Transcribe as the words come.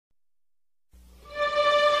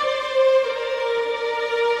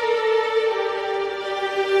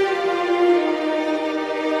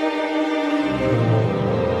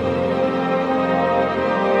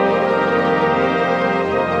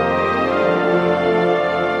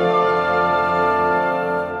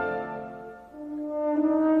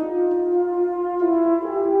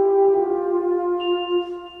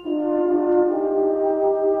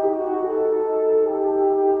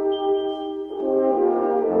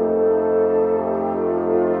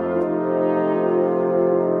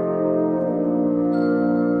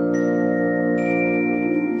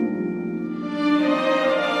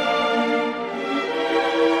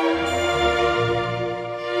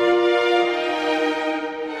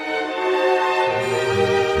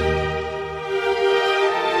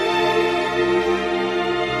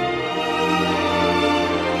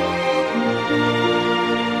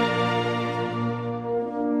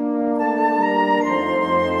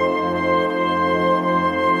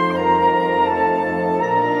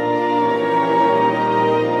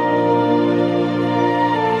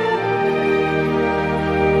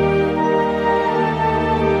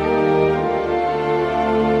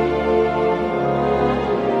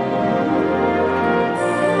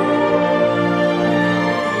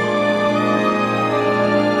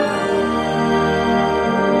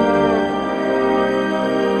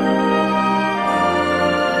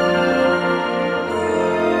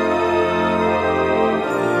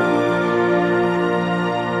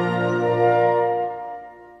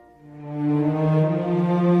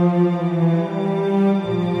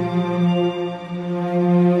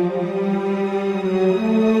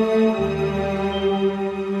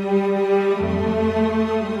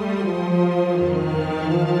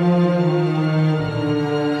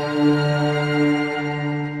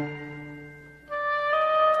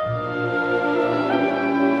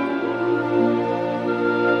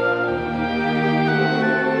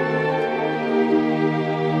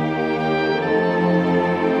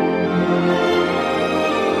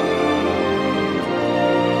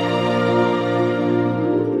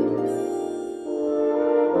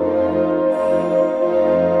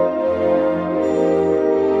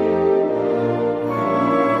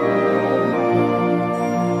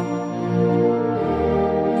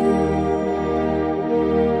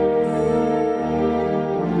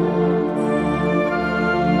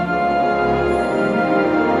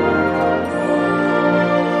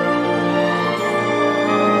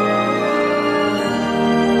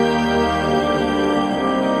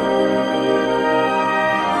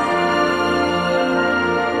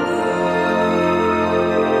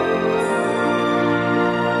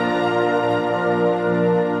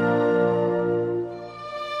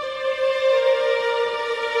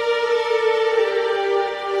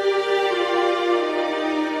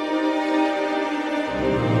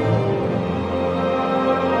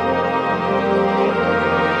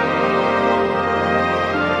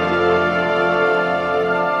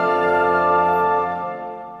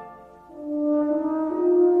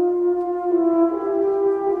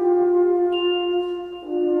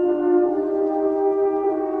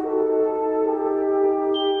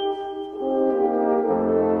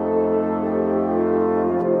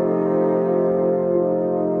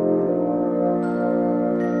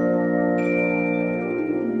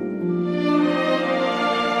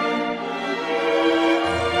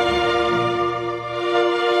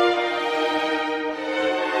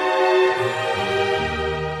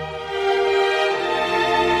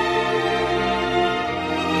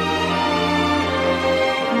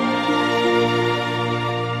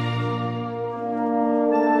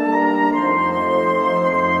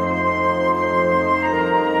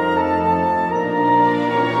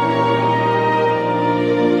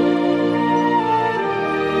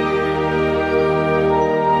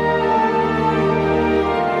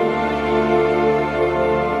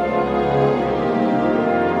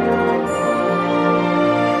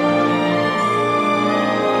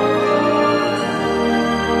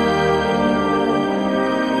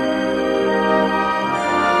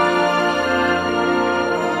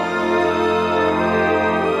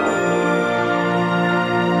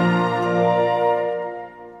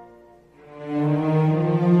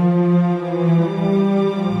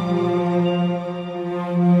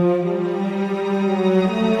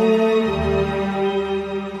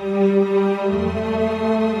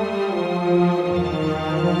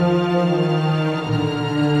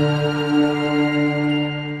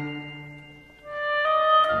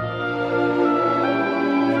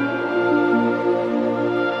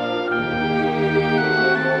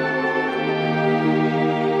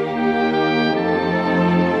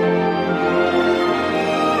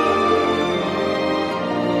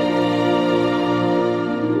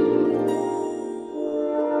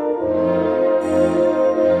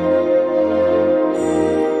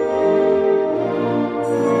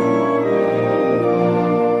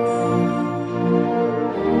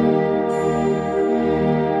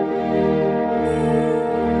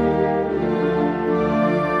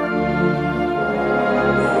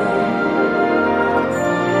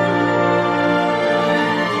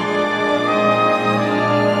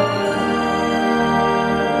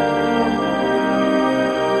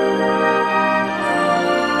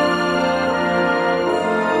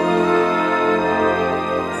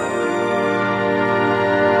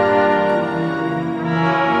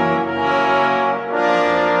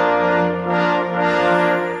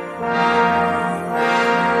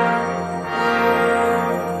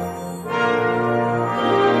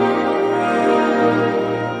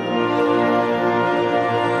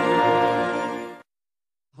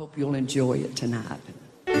enjoy it tonight.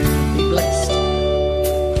 Be blessed.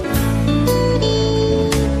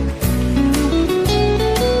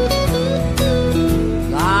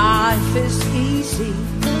 Life is easy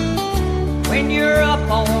when you're up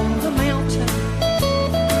on the mountain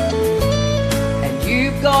and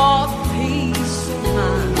you've got peace of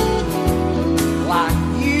mind like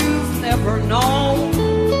you've never known.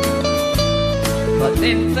 But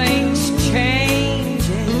then things change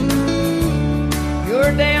and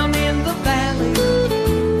you're down in the valley.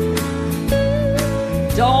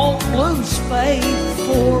 Don't lose faith,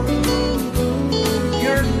 for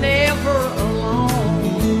you're never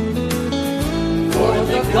alone. For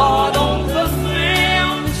the God on the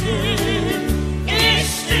mountain is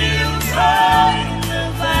still God in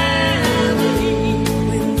the valley.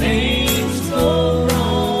 When things go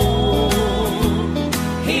wrong,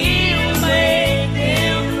 He'll make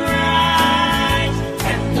them right.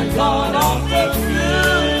 And the God of the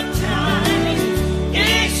good times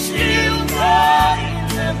is still God in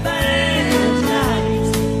the bad times.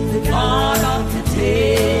 The God of the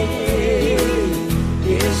day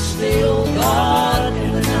is still God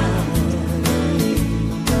in the night.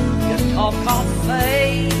 You talk of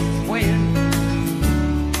faith when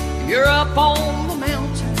you're up on the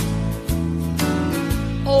mountain.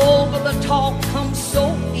 Oh, but the talk comes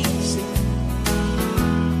so easy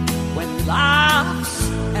when life's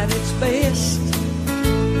at its best.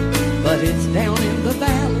 But it's down in the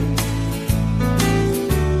valley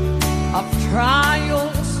of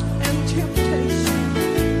trials and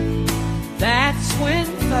temptation. That's when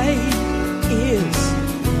faith is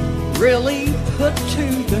really put to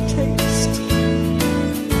the test.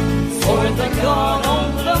 For the God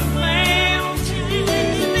on the mountain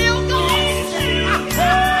is still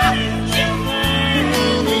God.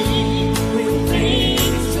 When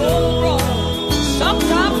things go wrong,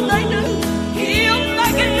 sometimes they do, He'll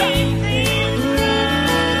make it right.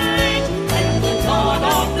 And the God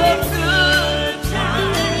of the good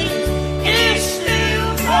times is still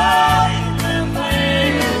God in the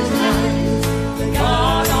bad times. The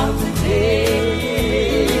God of the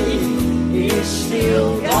day is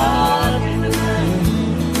still God in the night.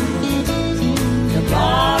 The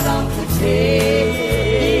God of the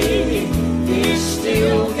day is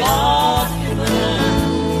still God in the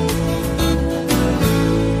night.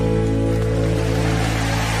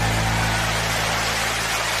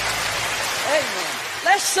 Amen.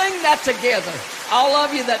 Let's sing that together. All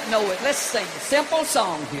of you that know it, let's sing a simple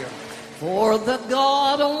song here. For the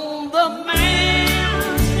God on the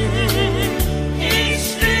mountain is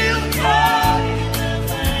still God in the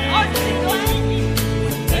valley. Aren't you glad?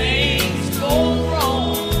 When things go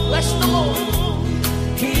wrong, bless the Lord,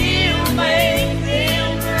 He'll make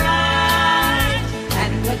them right.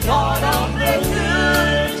 And the God of the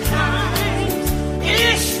good times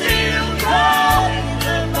is still God in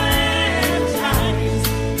the bad times.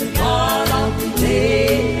 The God of the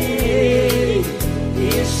day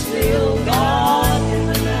is still God in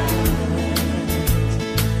the night.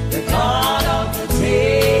 The God of the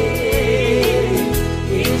day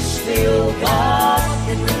is still God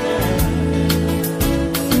in the night.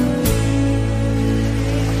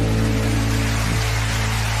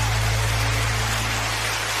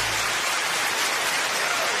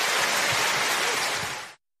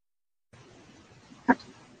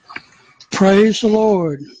 Praise the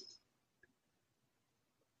Lord.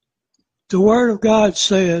 The Word of God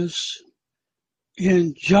says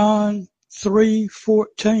in John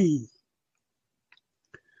 3:14,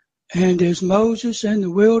 and as Moses in the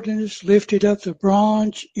wilderness lifted up the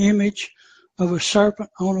bronze image of a serpent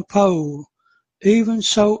on a pole, even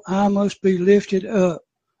so I must be lifted up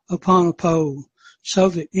upon a pole, so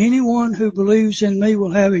that anyone who believes in me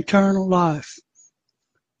will have eternal life.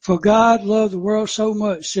 For God loved the world so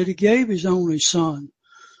much that He gave His only Son,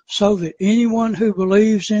 so that anyone who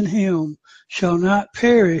believes in Him shall not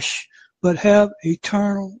perish, but have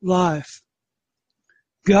eternal life.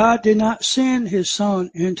 God did not send His Son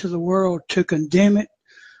into the world to condemn it,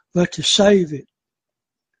 but to save it.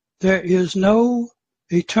 There is no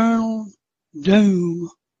eternal doom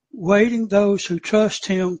waiting those who trust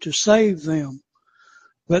Him to save them.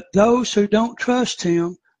 But those who don't trust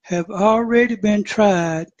Him have already been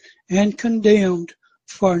tried and condemned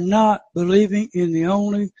for not believing in the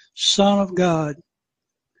only Son of God.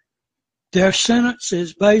 Their sentence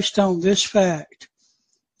is based on this fact,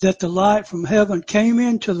 that the light from heaven came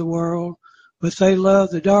into the world, but they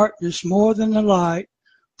loved the darkness more than the light,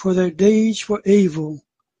 for their deeds were evil.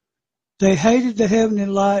 They hated the heavenly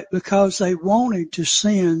light because they wanted to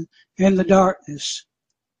sin in the darkness.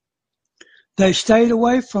 They stayed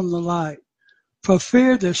away from the light, for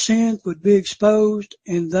fear their sins would be exposed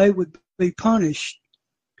and they would be punished.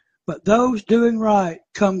 But those doing right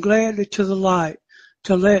come gladly to the light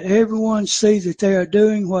to let everyone see that they are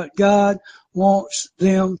doing what God wants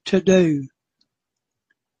them to do.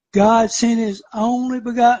 God sent his only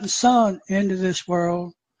begotten Son into this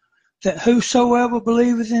world, that whosoever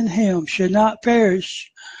believeth in him should not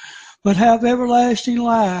perish, but have everlasting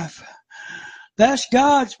life. That's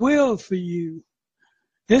God's will for you.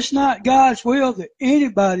 It's not God's will that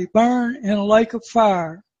anybody burn in a lake of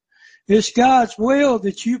fire. It's God's will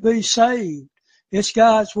that you be saved. It's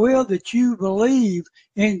God's will that you believe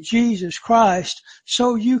in Jesus Christ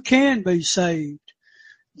so you can be saved.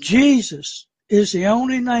 Jesus is the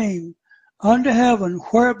only name under heaven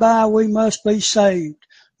whereby we must be saved.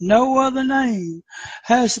 No other name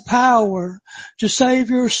has the power to save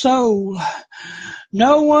your soul.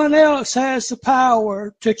 No one else has the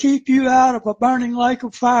power to keep you out of a burning lake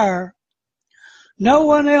of fire. No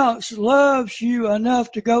one else loves you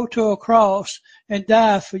enough to go to a cross and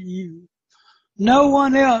die for you. No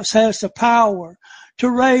one else has the power to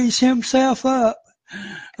raise himself up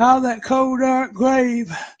out of that cold, dark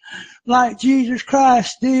grave like Jesus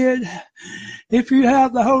Christ did. If you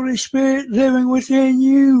have the Holy Spirit living within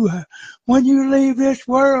you, when you leave this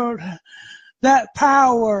world, that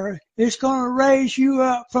power is going to raise you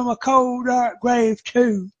up from a cold, dark grave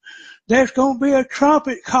too. There's going to be a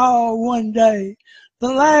trumpet call one day,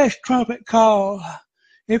 the last trumpet call.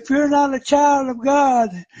 If you're not a child of God,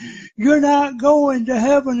 you're not going to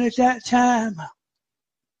heaven at that time.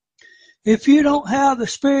 If you don't have the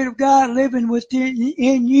Spirit of God living within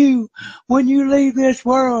you when you leave this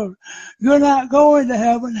world, you're not going to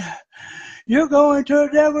heaven. You're going to the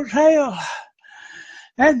devil's hell.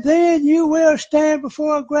 And then you will stand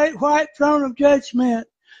before a great white throne of judgment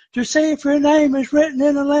to see if your name is written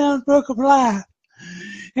in the Lamb's Book of Life.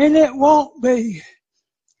 And it won't be.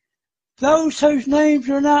 Those whose names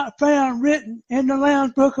are not found written in the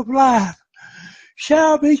Lamb's Book of Life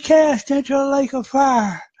shall be cast into a lake of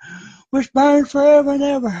fire, which burns forever and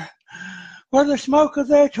ever, where the smoke of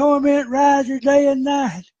their torment rises day and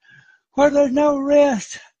night, where there's no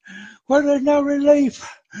rest, where there's no relief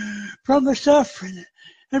from the suffering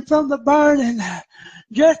and from the burning,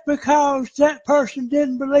 just because that person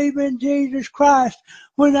didn't believe in Jesus Christ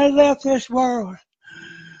when they left this world.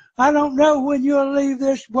 I don't know when you'll leave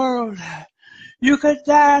this world. You could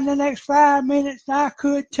die in the next 5 minutes, and I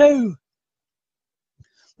could too.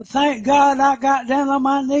 But thank God I got down on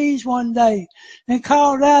my knees one day and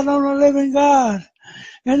called out on the living God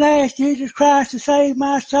and asked Jesus Christ to save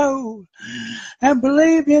my soul and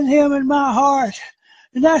believed in him in my heart.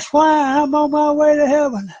 And that's why I'm on my way to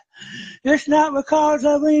heaven. It's not because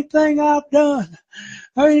of anything I've done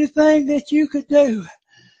or anything that you could do.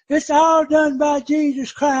 It's all done by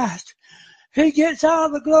Jesus Christ. He gets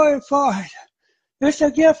all the glory for it. It's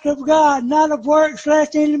a gift of God, not of works,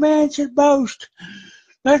 lest any man should boast.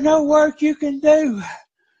 There's no work you can do.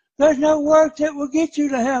 There's no work that will get you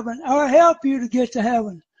to heaven or help you to get to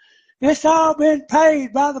heaven. It's all been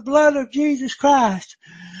paid by the blood of Jesus Christ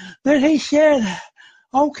that he shed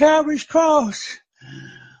on Calvary's cross.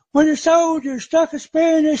 When the soldier stuck a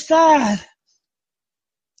spear in his side,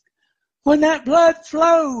 when that blood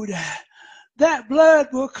flowed, that blood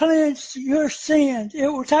will cleanse your sins. It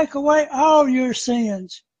will take away all your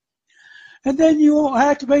sins. And then you won't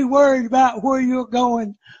have to be worried about where you're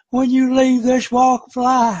going when you leave this walk of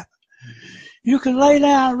life. You can lay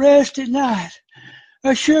down and rest at night,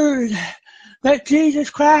 assured that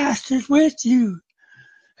Jesus Christ is with you.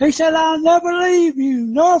 He said, I'll never leave you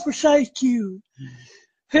nor forsake you.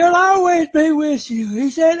 He'll always be with you.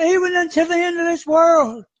 He said, even until the end of this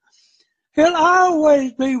world, he'll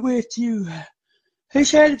always be with you. He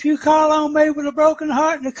said, if you call on me with a broken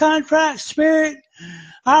heart and a contrite spirit,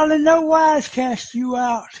 I'll in no wise cast you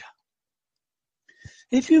out.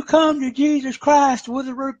 If you come to Jesus Christ with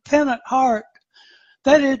a repentant heart,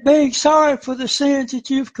 that is being sorry for the sins that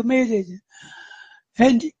you've committed,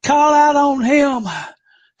 and call out on him,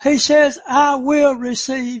 he says, I will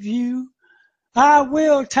receive you. I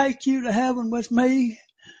will take you to heaven with me.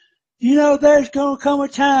 You know, there's going to come a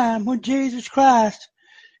time when Jesus Christ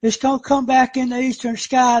is going to come back in the eastern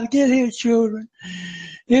sky to get his children.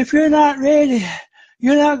 If you're not ready,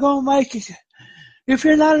 you're not going to make it. If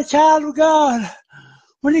you're not a child of God,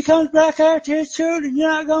 when he comes back after his children, you're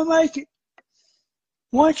not going to make it.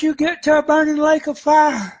 Once you get to a burning lake of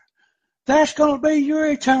fire, that's going to be your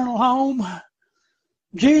eternal home.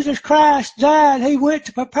 Jesus Christ died. He went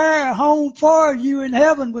to prepare a home for you in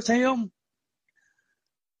heaven with him.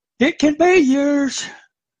 It can be yours,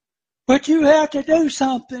 but you have to do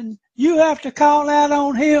something. You have to call out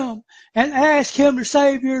on Him and ask Him to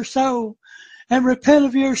save your soul and repent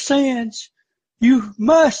of your sins. You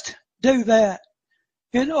must do that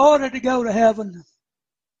in order to go to heaven.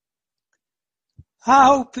 I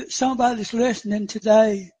hope that somebody's listening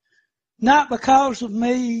today, not because of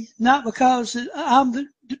me, not because I'm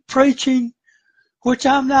preaching, which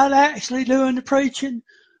I'm not actually doing the preaching,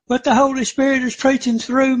 but the Holy Spirit is preaching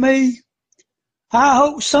through me. I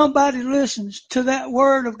hope somebody listens to that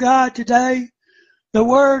Word of God today. The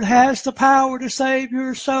Word has the power to save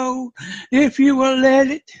your soul if you will let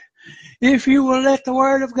it. If you will let the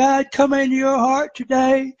Word of God come into your heart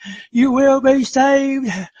today, you will be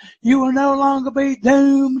saved. You will no longer be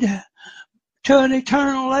doomed to an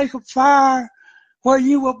eternal lake of fire where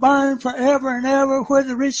you will burn forever and ever. Where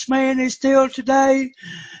the rich man is still today,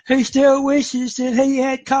 he still wishes that he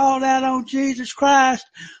had called out on Jesus Christ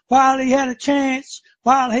while he had a chance,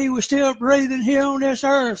 while he was still breathing here on this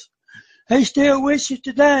earth. He still wishes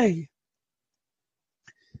today.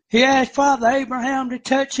 He asked Father Abraham to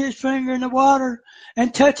touch his finger in the water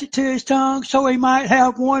and touch it to his tongue so he might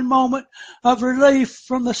have one moment of relief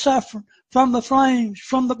from the suffering, from the flames,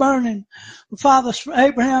 from the burning. Father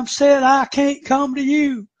Abraham said, I can't come to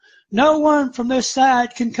you. No one from this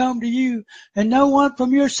side can come to you, and no one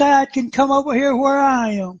from your side can come over here where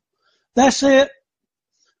I am. That's it.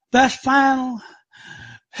 That's final.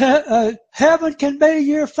 Heaven can be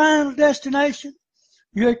your final destination,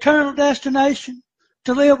 your eternal destination,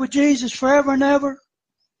 to live with Jesus forever and ever,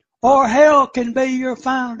 or hell can be your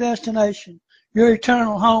final destination, your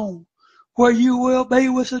eternal home, where you will be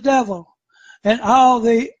with the devil and all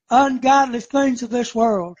the ungodly things of this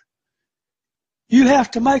world. You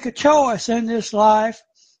have to make a choice in this life.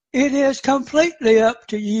 It is completely up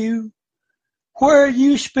to you where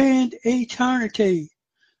you spend eternity.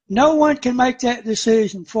 No one can make that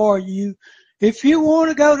decision for you. If you want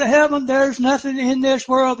to go to heaven, there's nothing in this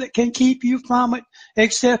world that can keep you from it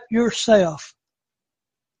except yourself.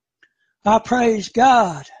 I praise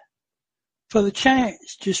God for the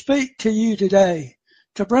chance to speak to you today,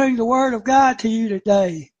 to bring the Word of God to you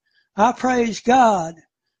today. I praise God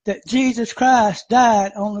that Jesus Christ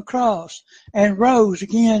died on the cross and rose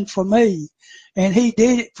again for me. And He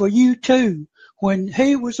did it for you too. When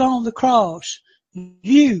He was on the cross,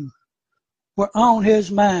 you were on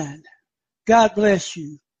His mind. God bless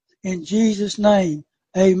you. In Jesus' name,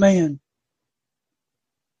 amen.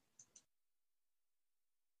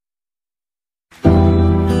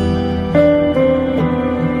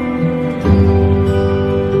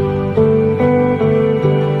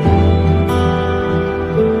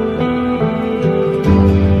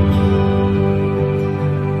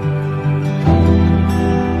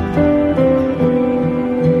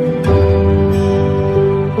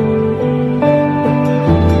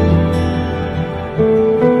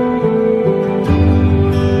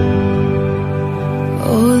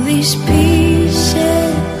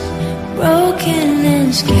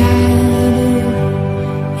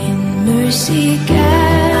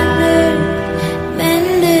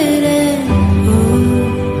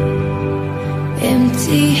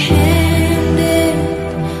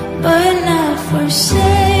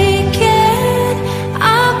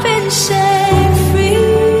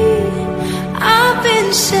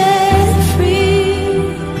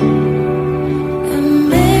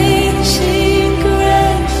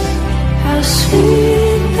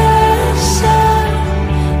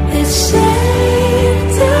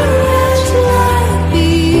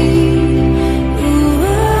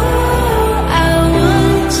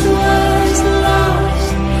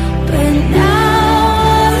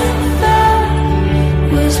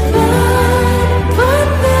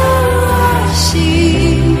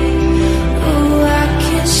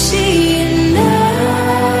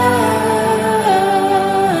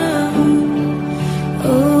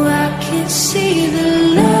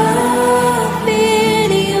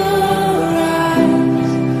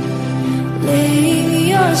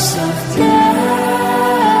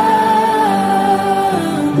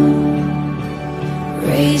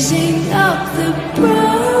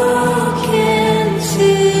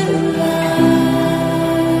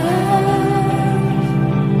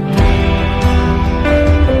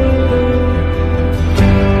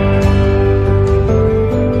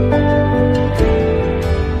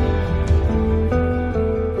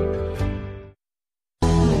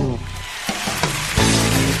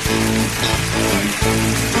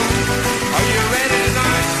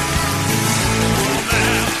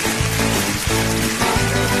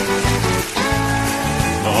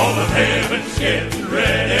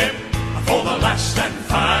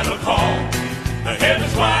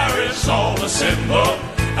 All a symbol,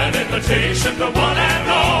 an invitation to one and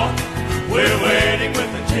all. We're waiting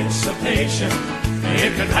with anticipation.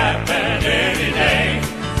 It could happen any day.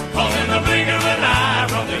 All in the blink of an eye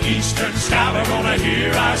from the eastern sky, we're gonna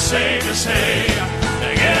hear our Savior say,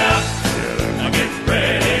 get up, get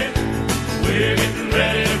ready. We're getting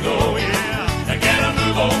ready to go, yeah. Get a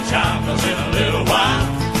move on, child, 'cause in a little while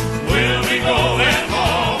we'll be going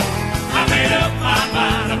home. I made up my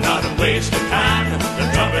mind, I'm not wasting time. The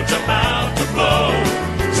trumpet's about to blow.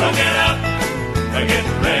 So get up, get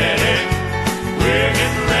ready. We're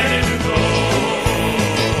getting ready to go.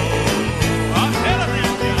 I'm telling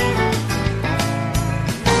you.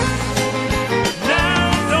 Now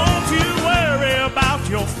don't you worry about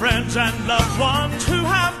your friends and loved ones who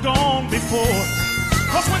have gone before.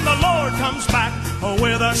 'Cause when the Lord comes back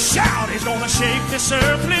with a shout, He's gonna shake this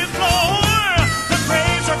earthly floor. The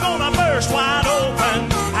graves are gonna burst wide open,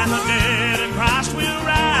 and the dead in Christ will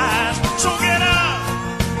rise. So get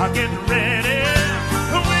up, get ready.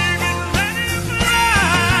 We're getting ready to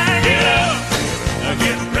fly. Get up,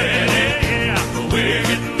 get ready. Yeah, we're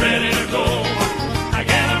getting ready to go. I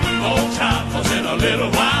gotta move on time, 'cause in a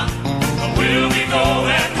little while we'll be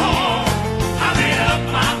going home. I made up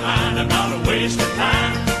my mind, I'm not wasting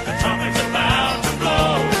time. The trumpet's about to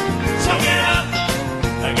blow. So get up,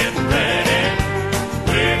 get ready.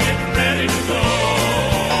 We're getting ready to go.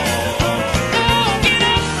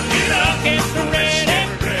 Get up, get ready.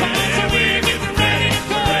 We're getting ready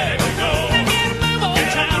to go. Get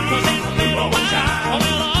time, 'cause in a little while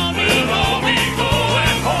we'll all be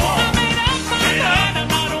going home. Get up,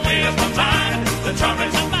 not waste no time. The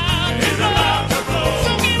trumpet's is about to blow.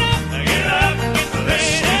 Get up, let's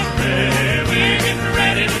get ready. We're getting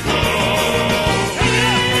ready to go.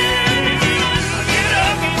 Get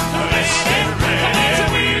up, let's get ready.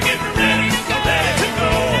 We're getting ready to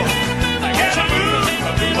go. Get a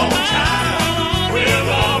move on time. We'll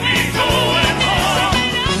all be going home.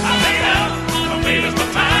 I made up, I made up my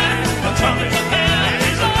mind. The trumpet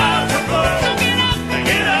is about to blow.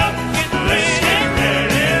 Get up, let's get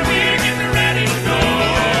ready. We're getting ready to go.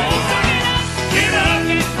 Get up,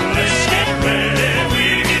 let's get ready.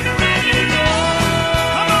 We're getting ready to go.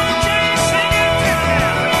 Come on, Jay, sing it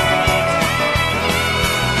together.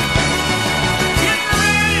 Get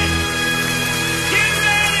ready. Get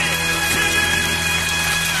ready to go.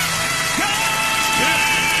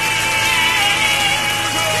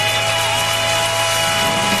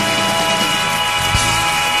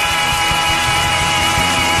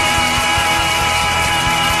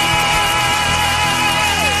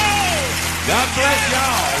 God bless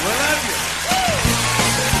y'all. We love you.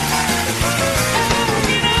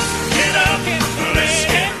 Get up, let's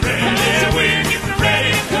get ready. We're getting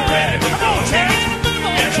ready to go.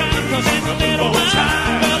 Get a move on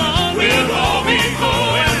time. We'll all be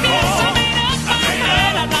going home. I made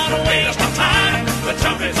up, I made us no time. The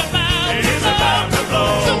trumpet is about to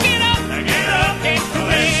blow. Get up,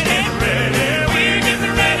 let's get ready. We're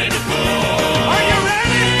getting ready to go. Are you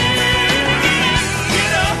ready?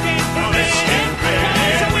 Get up, let's get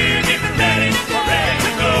ready. We're getting ready to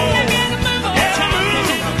go. Get a move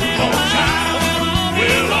on time.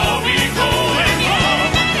 We'll all be going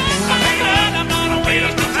home. I made up, I made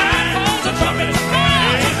us no time. The trumpet is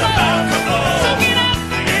about to blow.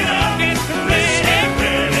 Get up, let's get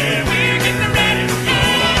ready. We're getting ready to go.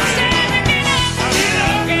 Get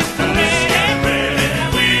up, let's get ready.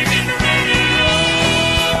 We're getting ready to go.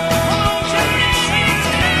 Come on, Jimmy, sing it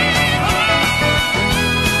together.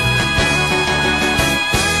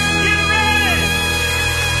 Get ready.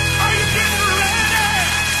 Are you getting ready?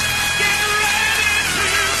 Get ready to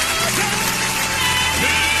go.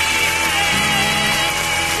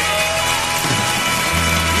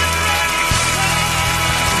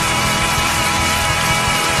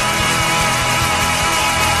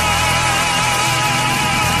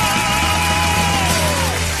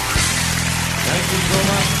 Thank you so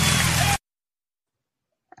much.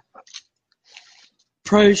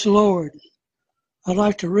 Praise the Lord. I'd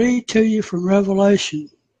like to read to you from Revelation.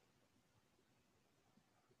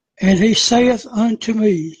 And he saith unto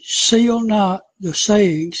me, seal not the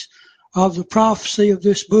sayings of the prophecy of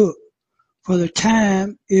this book, for the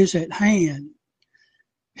time is at hand.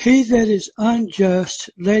 He that is unjust,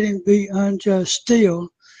 let him be unjust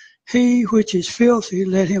still. He which is filthy,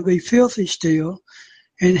 let him be filthy still.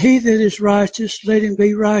 And he that is righteous, let him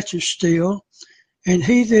be righteous still. And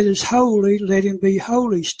he that is holy, let him be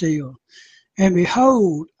holy still. And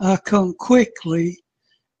behold, I come quickly,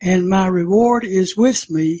 and my reward is with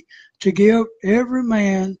me, to give every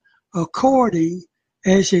man according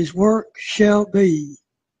as his work shall be.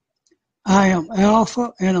 I am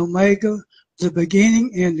Alpha and Omega, the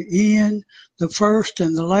beginning and the end, the first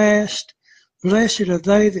and the last, Blessed are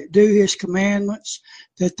they that do his commandments,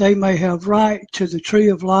 that they may have right to the tree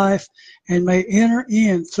of life and may enter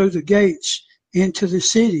in through the gates into the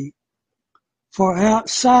city. For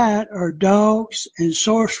outside are dogs and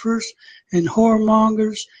sorcerers and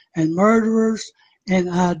whoremongers and murderers and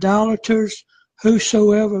idolaters,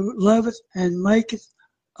 whosoever loveth and maketh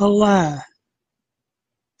a lie.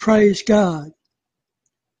 Praise God.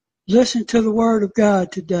 Listen to the word of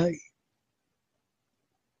God today.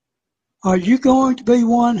 Are you going to be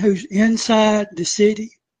one who's inside the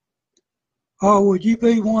city? Or would you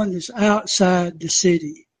be one that's outside the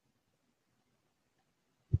city?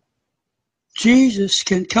 Jesus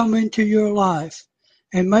can come into your life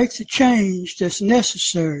and make the change that's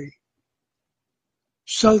necessary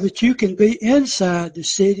so that you can be inside the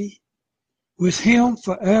city with him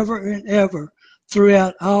forever and ever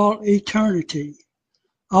throughout all eternity.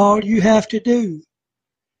 All you have to do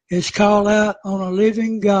is call out on a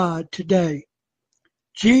living God today.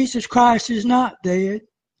 Jesus Christ is not dead.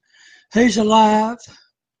 He's alive.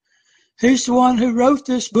 He's the one who wrote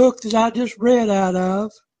this book that I just read out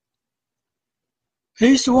of.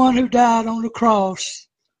 He's the one who died on the cross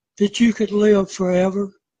that you could live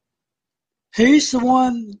forever. He's the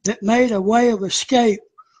one that made a way of escape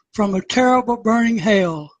from a terrible burning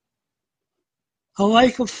hell, a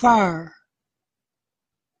lake of fire.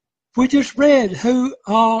 We just read who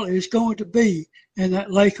all is going to be in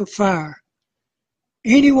that lake of fire.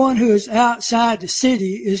 Anyone who is outside the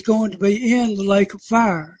city is going to be in the lake of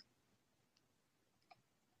fire.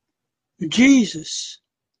 Jesus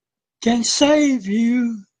can save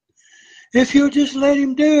you if you'll just let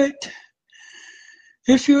him do it.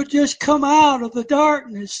 If you'll just come out of the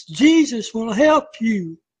darkness, Jesus will help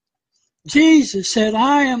you. Jesus said,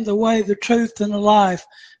 I am the way, the truth, and the life,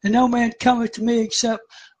 and no man cometh to me except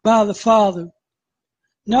by the Father.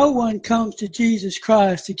 No one comes to Jesus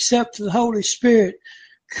Christ except the Holy Spirit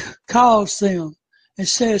calls them and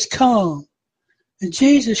says, come. And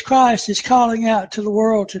Jesus Christ is calling out to the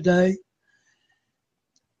world today.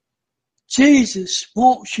 Jesus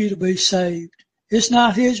wants you to be saved. It's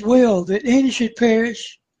not his will that any should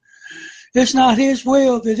perish. It's not his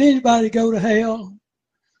will that anybody go to hell.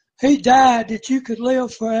 He died that you could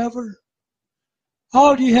live forever.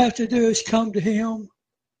 All you have to do is come to him.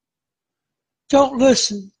 Don't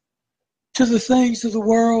listen to the things of the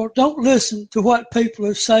world. Don't listen to what people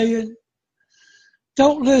are saying.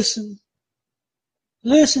 Don't listen.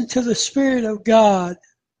 Listen to the Spirit of God.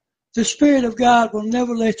 The Spirit of God will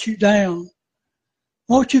never let you down.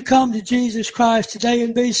 Won't you come to Jesus Christ today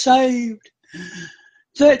and be saved?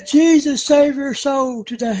 Let Jesus save your soul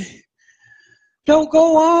today. Don't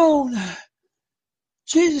go on.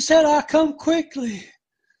 Jesus said, I come quickly.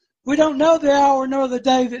 We don't know the hour nor the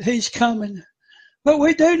day that he's coming. But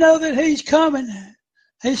we do know that he's coming.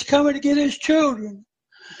 He's coming to get his children.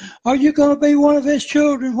 Are you going to be one of his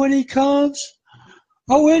children when he comes?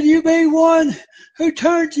 Or will you be one who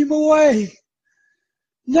turns him away?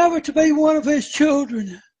 Never to be one of his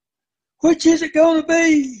children. Which is it going to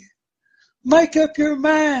be? Make up your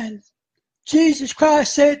mind. Jesus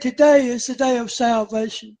Christ said today is the day of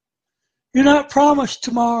salvation. You're not promised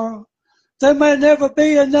tomorrow. There may never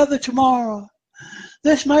be another tomorrow.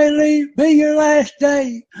 This may be your last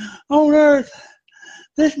day on earth.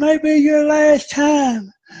 This may be your last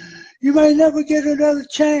time. You may never get another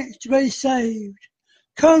chance to be saved.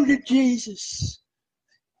 Come to Jesus.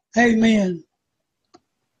 Amen.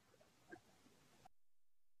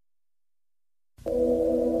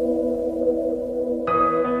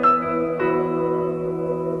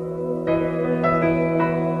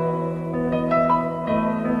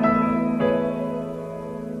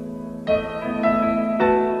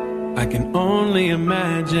 I can only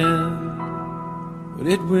imagine what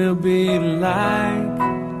it will be like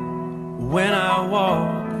when I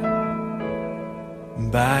walk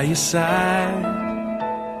by your side.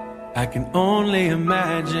 I can only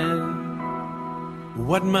imagine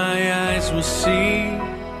what my eyes will see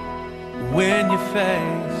when your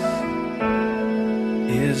face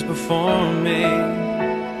is before me.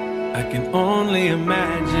 I can only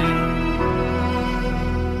imagine.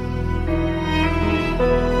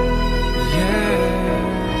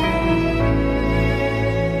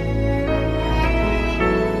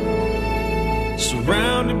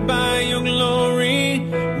 Surrounded by your glory,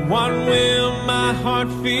 what will my heart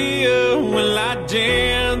feel? Will I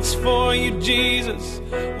dance for you, Jesus?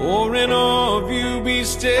 Or in awe of you be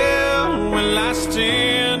still? Will I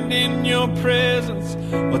stand in your presence?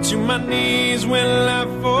 Or to my knees will I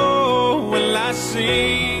fall? Will I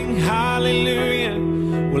sing hallelujah?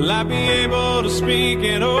 Will I be able to speak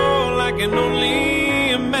at all? I can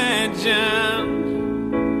only imagine.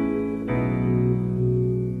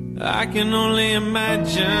 I can only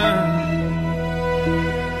imagine.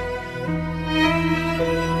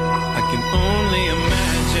 I can only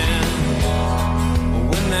imagine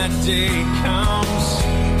when that day comes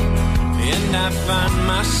and I find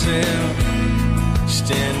myself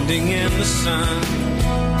standing in the sun.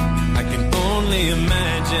 I can only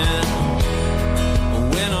imagine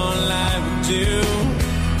when all I would do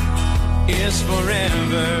is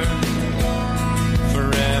forever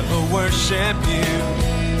worship you.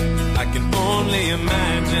 I can only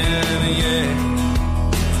imagine, yeah.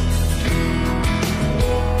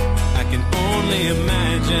 I can only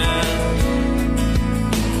imagine.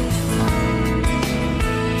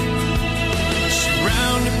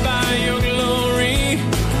 Surrounded by your glory,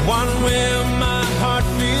 what will my heart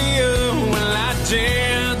feel? Will I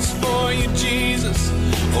dance for you, Jesus?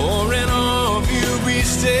 Or in awe of you be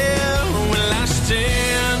still? Will I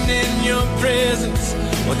stand in your presence?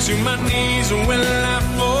 Or to my knees will I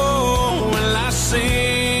fall? Will I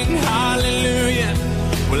sing hallelujah?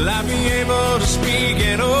 Will I be able to speak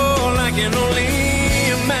at all? I can only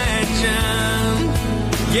imagine.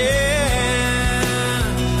 Yeah,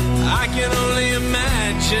 I can only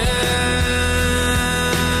imagine.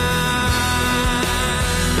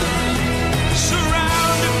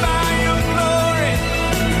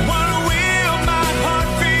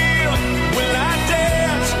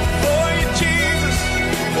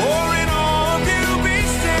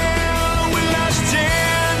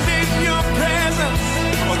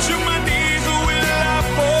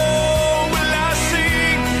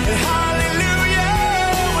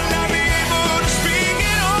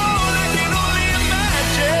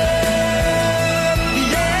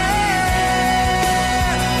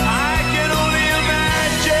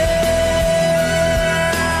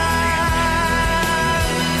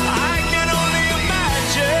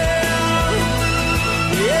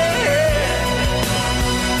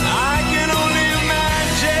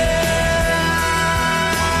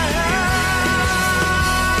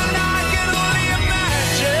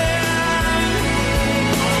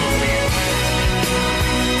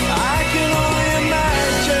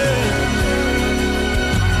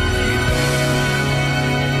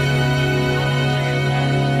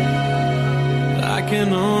 I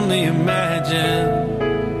can only imagine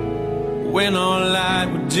when all I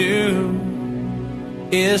would do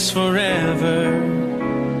is forever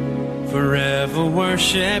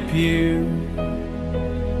worship you.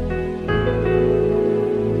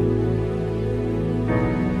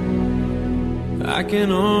 I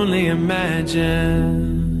can only imagine.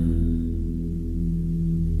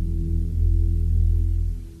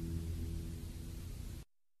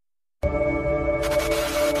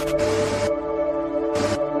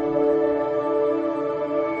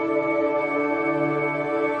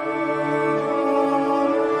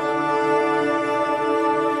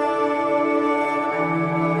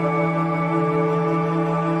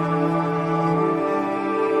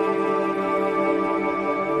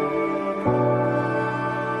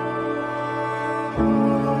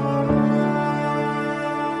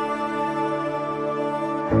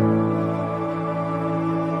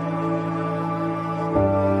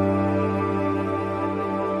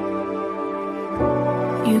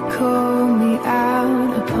 You call me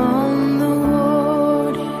out upon the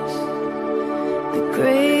waters, the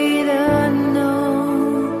great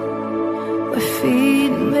unknown, where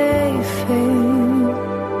feet may fail.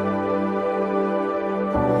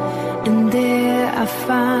 And there I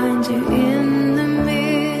find you in the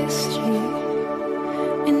mystery,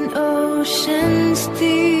 in oceans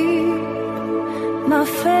deep, my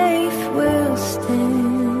faith will stand.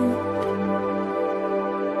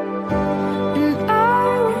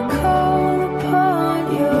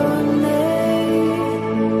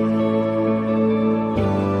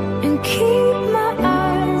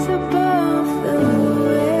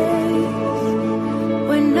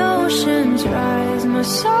 Rise, my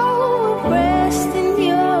soul will rest in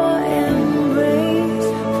your embrace,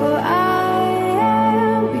 for I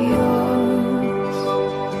am yours.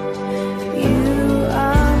 You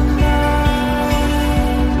are mine.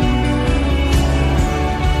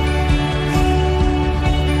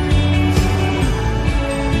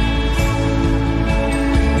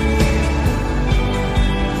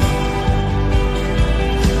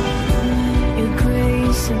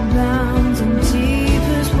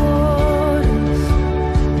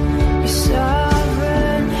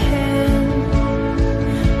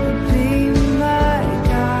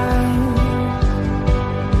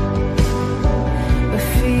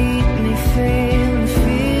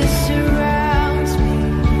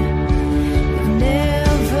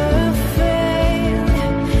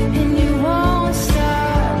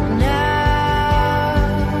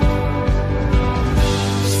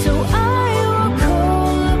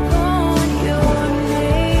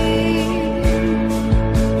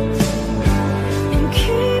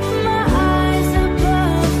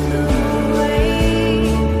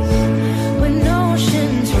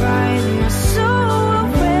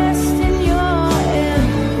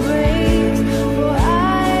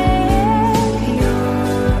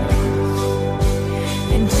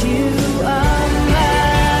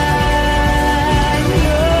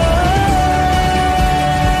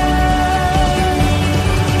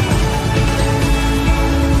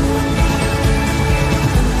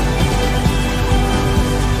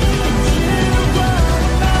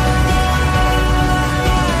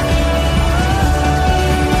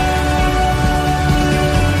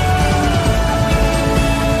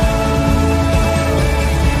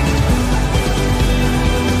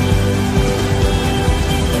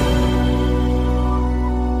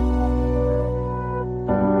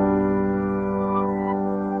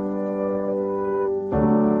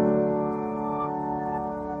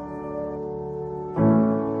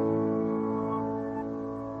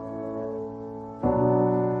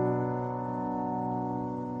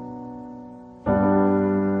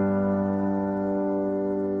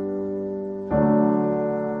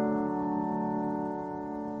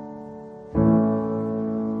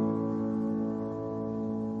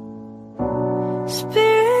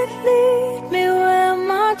 Spirit, lead me where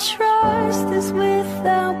my trust is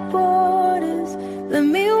without borders. Let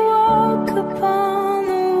me walk upon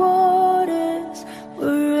the waters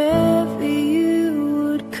wherever you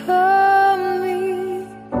would call me.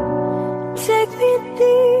 Take me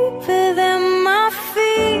deeper than my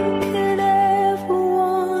feet could ever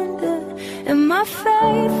wander, and my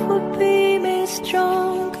faith would be made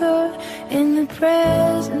stronger in the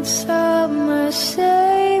presence of my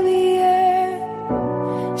Savior.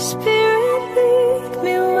 Spirit, lead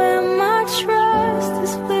me where my trust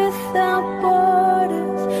is without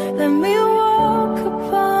borders. Let me walk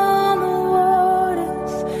upon the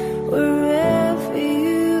waters wherever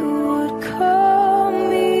you would call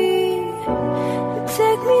me.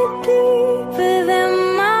 Take me deeper than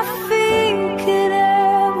my feet could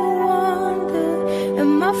ever wander, and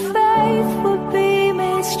my faith would be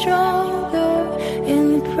made stronger in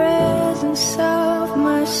the presence of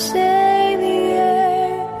my Savior.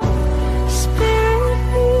 Spirit,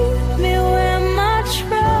 lead me where my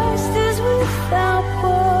trust is without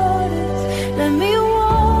borders. Let me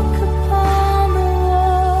walk upon the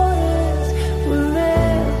waters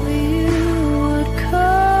wherever you would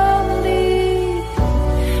call me.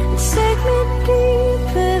 Take me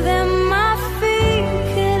deeper than my feet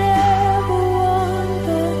could ever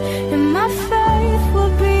wander, and my faith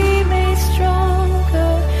will be made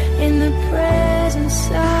stronger in the presence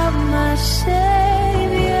of my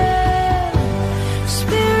Savior.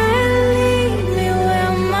 Spirit, lead me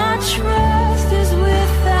where my trust is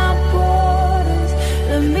without borders.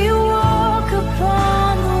 Let me walk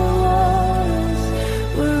upon the waters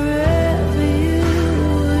wherever you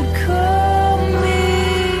would call me.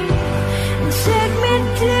 Take me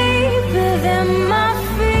deeper than my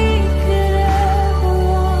feet could ever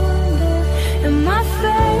wander, and my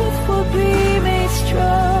faith will be made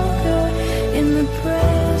stronger in the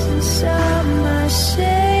presence of my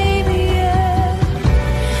Savior.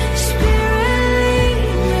 Spirit, lead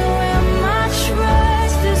me where my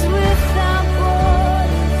trust is without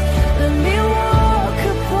borders. Let me walk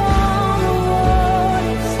upon the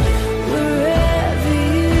waters wherever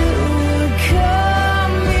you would call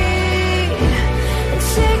me.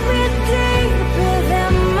 Take me deeper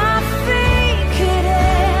than my feet could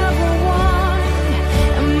ever wander,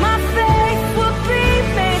 and my faith will be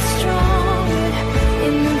made stronger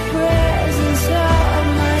in the presence of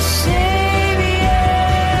my Savior.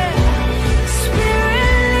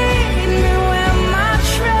 Spirit, lead me where my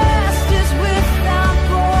trust is without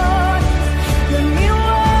borders. Let me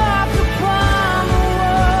walk upon the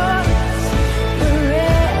waters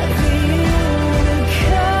wherever you would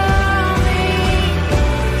call me.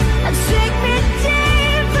 Take me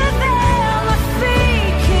deeper than my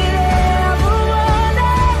feet could ever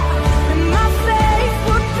wander, and my faith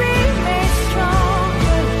would be made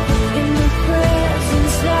stronger in the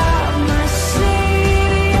presence of my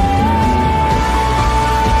Savior.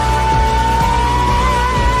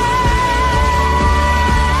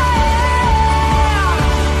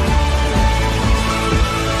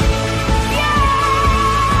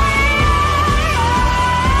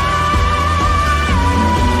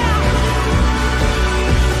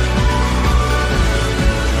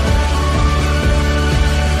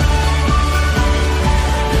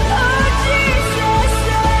 Oh Jesus,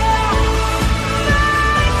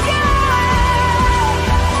 my God,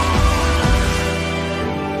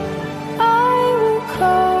 I will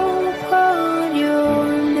call upon your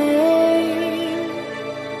name.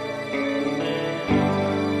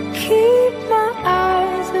 Keep my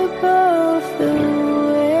eyes above the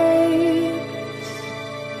waves.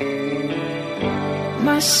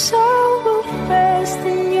 My soul will rest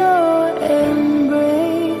in your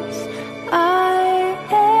embrace. I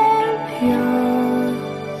am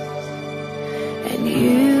yours, and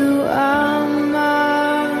you are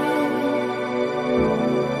mine.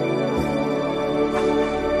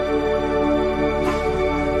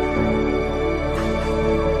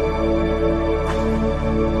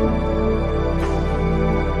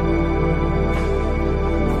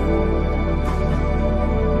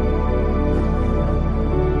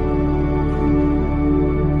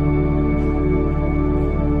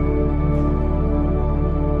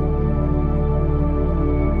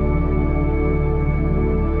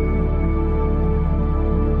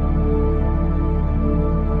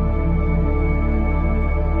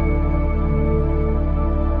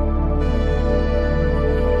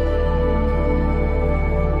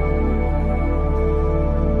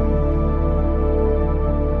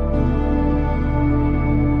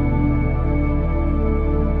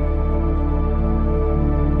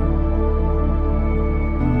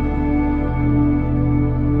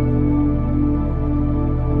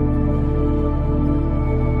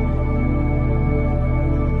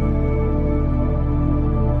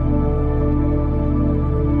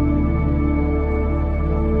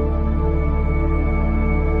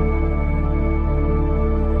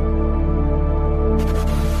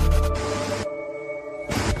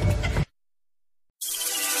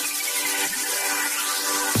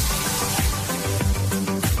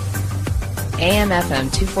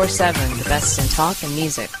 AM/FM 247, the best in talk and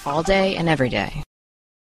music all day and every day.